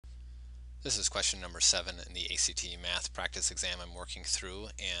This is question number 7 in the ACT math practice exam I'm working through,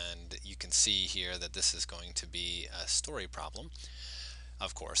 and you can see here that this is going to be a story problem,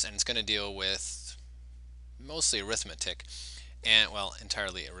 of course, and it's going to deal with mostly arithmetic, and well,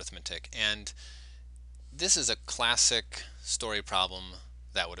 entirely arithmetic. And this is a classic story problem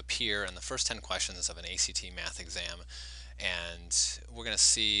that would appear in the first 10 questions of an ACT math exam, and we're going to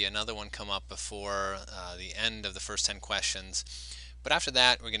see another one come up before the end of the first 10 questions. But after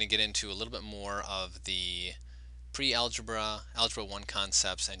that, we're going to get into a little bit more of the pre-algebra, algebra 1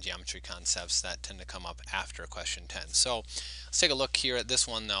 concepts, and geometry concepts that tend to come up after question 10. So let's take a look here at this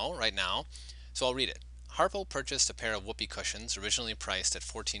one though, right now. So I'll read it. Harpo purchased a pair of whoopee cushions originally priced at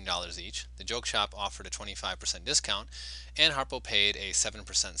 $14 each. The joke shop offered a 25% discount, and Harpo paid a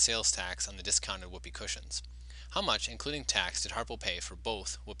 7% sales tax on the discounted whoopee cushions. How much, including tax, did Harpo pay for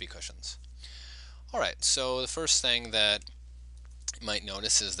both whoopee cushions? Alright, so the first thing that you might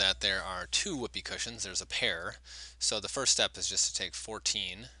notice is that there are two whoopee cushions. There's a pair. So the first step is just to take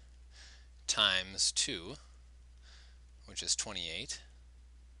 14 times 2, which is 28,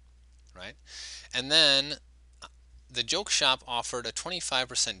 right? And then the joke shop offered a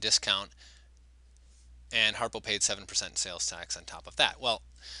 25% discount, and Harpo paid 7% sales tax on top of that. Well,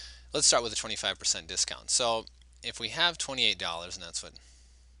 let's start with a 25% discount. So if we have $28, and that's what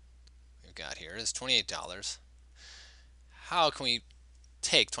we've got here, is $28, how can we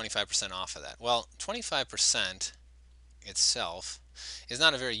take 25% off of that? Well, 25% itself is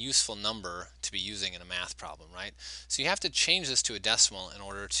not a very useful number to be using in a math problem, right? So you have to change this to a decimal in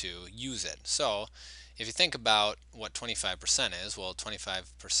order to use it. So if you think about what 25% is, well, 25%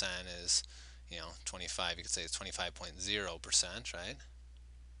 is, 25, you could say it's 25.0%, right?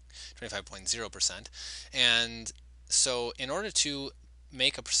 25.0%. And so in order to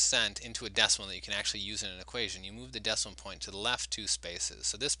make a percent into a decimal that you can actually use in an equation, you move the decimal point to the left 2 spaces.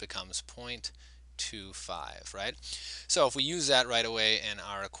 So this becomes 0.25, right? So if we use that right away in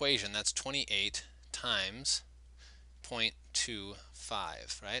our equation, that's 28 times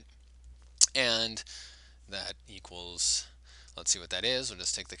 0.25, right? And that equals, let's see what that is. We'll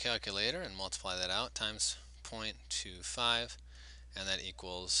just take the calculator and multiply that out times 0.25, and that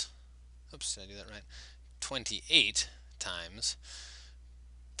equals, oops, did I do that right? 28 times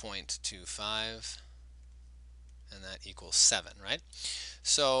 0.25, and that equals 7, right?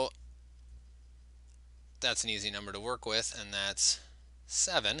 So that's an easy number to work with, and that's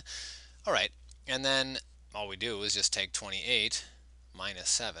 7. All right, and then all we do is just take 28 minus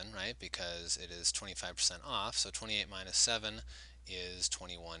 7, right? Because it is 25% off, so 28 minus 7 is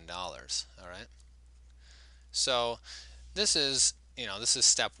 $21, all right? So this is, this is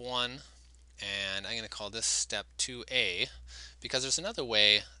step 1, and I'm going to call this step 2A, because there's another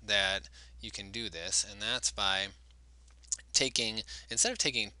way that you can do this, and that's by taking, instead of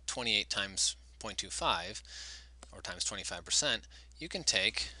taking 28 times 0.25, or times 25%, you can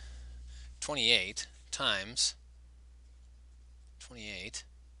take 28 times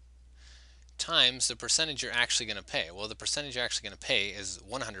the percentage you're actually going to pay. Well, the percentage you're actually going to pay is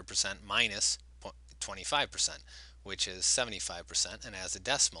 100% minus 25%, which is 75%, and as a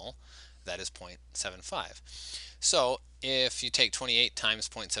decimal, that is 0.75. So if you take 28 times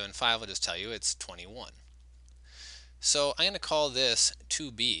 0.75, I'll just tell you it's 21. So I'm going to call this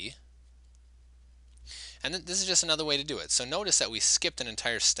 2b, and this is just another way to do it. So notice that we skipped an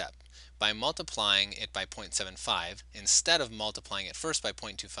entire step by multiplying it by 0.75 instead of multiplying it first by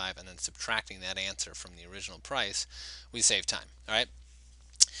 0.25 and then subtracting that answer from the original price. We save time. All right.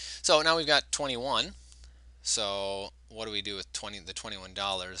 So now we've got 21. So what do we do with the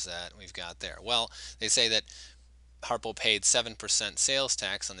 $21 that we've got there? Well, they say that Harpo paid 7% sales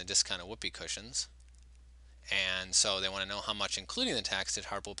tax on the discounted whoopee cushions, and so they want to know how much, including the tax, did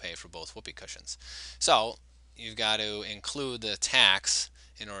Harpo pay for both whoopee cushions. So you've got to include the tax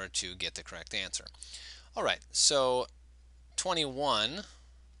in order to get the correct answer. All right, so 21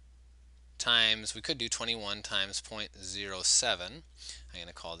 times, we could do 21 times 0.07. I'm going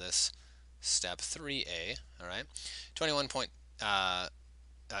to call this step 3A, all right? 21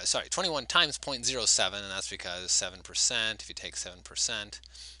 times 0.07, and that's because 7%, if you take 7%,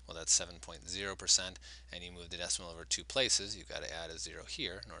 well, that's 7.0%, and you move the decimal over 2 places, you've got to add a 0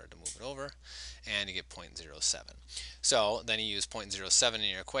 here in order to move it over, and you get 0.07. So then you use 0.07 in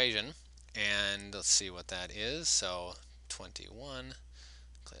your equation, and let's see what that is. So 21,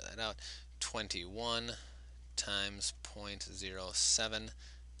 clear that out, 21 times 0.07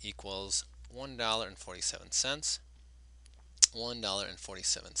 equals $1.47.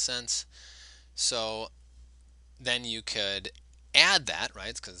 $1.47. So then you could add that,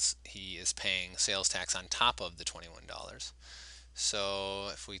 right? Because he is paying sales tax on top of the $21. So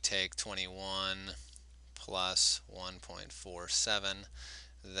if we take 21 plus 1.47,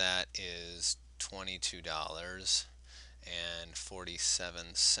 that is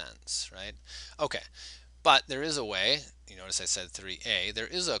 $22.47, right? Okay, but there is a way. You notice I said 3a. There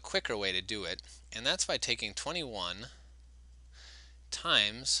is a quicker way to do it, and that's by taking 21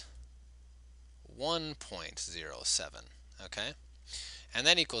 times 1.07, okay? And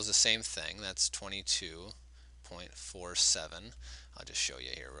that equals the same thing. That's 22.47. I'll just show you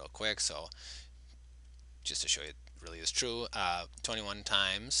here real quick. So just to show you it really is true, 21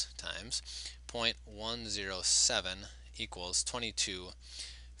 times 0.107 equals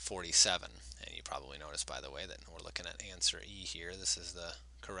 2247. And you probably noticed, by the way, that we're looking at answer E here. This is the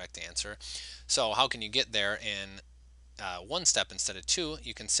correct answer. So how can you get there in one step instead of two?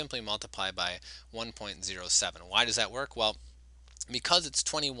 You can simply multiply by 1.07. Why does that work? Well, because it's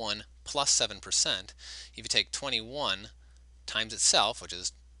 21 plus 7%, if you take 21 times itself, which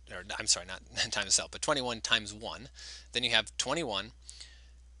is, or I'm sorry, not times itself, but 21 times 1, then you have 21,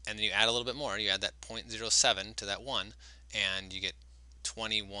 and then you add a little bit more. You add that 0.07 to that 1, and you get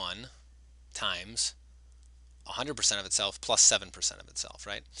 21 times 100% of itself plus 7% of itself,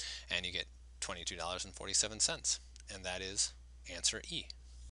 right? And you get $22.47, and that is answer E.